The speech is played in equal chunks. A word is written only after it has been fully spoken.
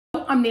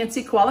I'm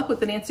Nancy Kowalik with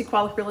the Nancy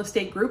Kowalik Real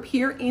Estate Group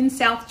here in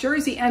South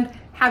Jersey. And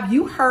have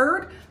you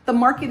heard? The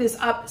market is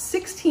up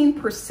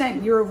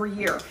 16% year over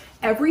year.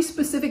 Every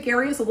specific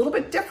area is a little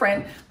bit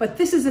different, but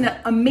this is an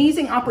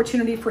amazing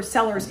opportunity for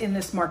sellers in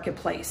this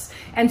marketplace.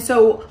 And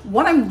so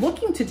what I'm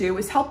looking to do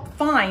is help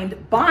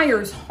find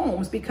buyers'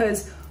 homes,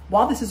 because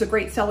while this is a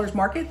great seller's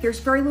market, there's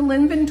very little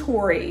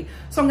inventory.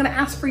 So I'm gonna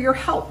ask for your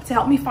help to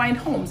help me find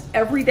homes.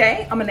 Every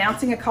day, I'm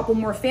announcing a couple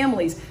more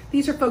families.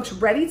 These are folks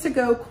ready to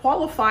go,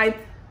 qualified,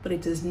 but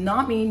it does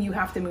not mean you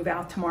have to move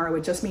out tomorrow.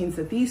 It just means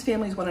that these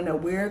families wanna know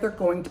where they're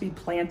going to be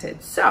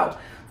planted. So,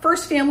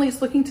 first family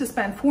is looking to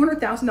spend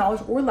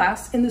 $400,000 or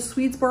less in the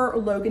Swedesboro or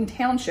Logan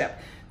Township.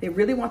 They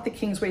really want the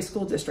Kingsway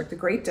School District, a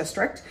great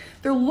district.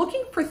 They're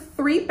looking for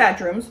 3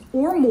 bedrooms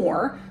or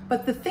more,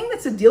 but the thing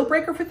that's a deal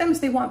breaker for them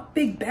is they want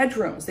big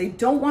bedrooms. They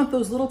don't want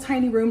those little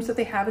tiny rooms that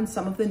they have in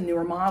some of the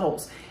newer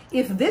models.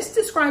 If this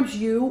describes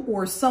you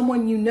or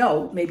someone you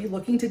know, maybe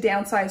looking to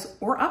downsize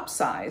or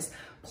upsize,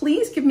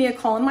 please give me a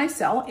call on my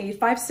cell,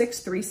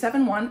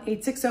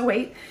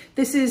 856-371-8608.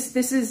 This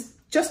is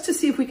just to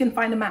see if we can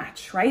find a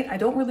match, right? I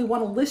don't really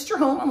want to list your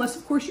home unless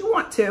of course you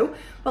want to,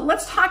 but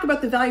let's talk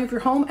about the value of your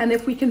home and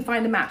if we can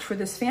find a match for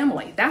this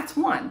family. That's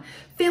one.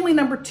 Family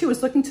number 2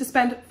 is looking to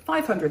spend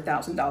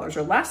 $500,000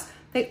 or less.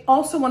 They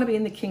also want to be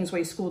in the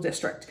Kingsway School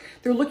District.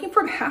 They're looking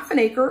for ½ an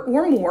acre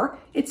or more.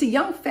 It's a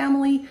young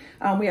family.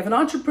 We have an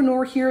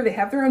entrepreneur here. They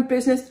have their own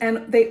business,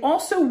 and they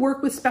also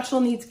work with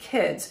special needs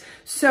kids.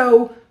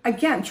 So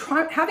again,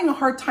 having a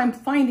hard time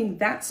finding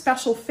that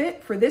special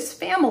fit for this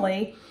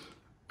family.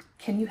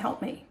 Can you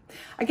help me?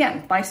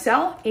 Again, my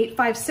cell,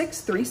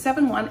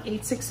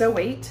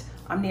 856-371-8608.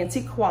 I'm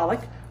Nancy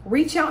Kowalik.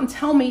 Reach out and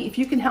tell me if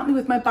you can help me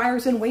with my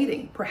buyers in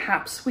waiting.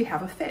 Perhaps we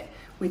have a fit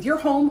with your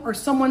home or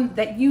someone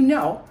that you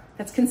know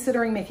that's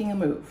considering making a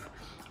move.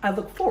 I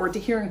look forward to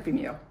hearing from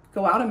you.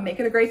 Go out and make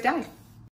it a great day.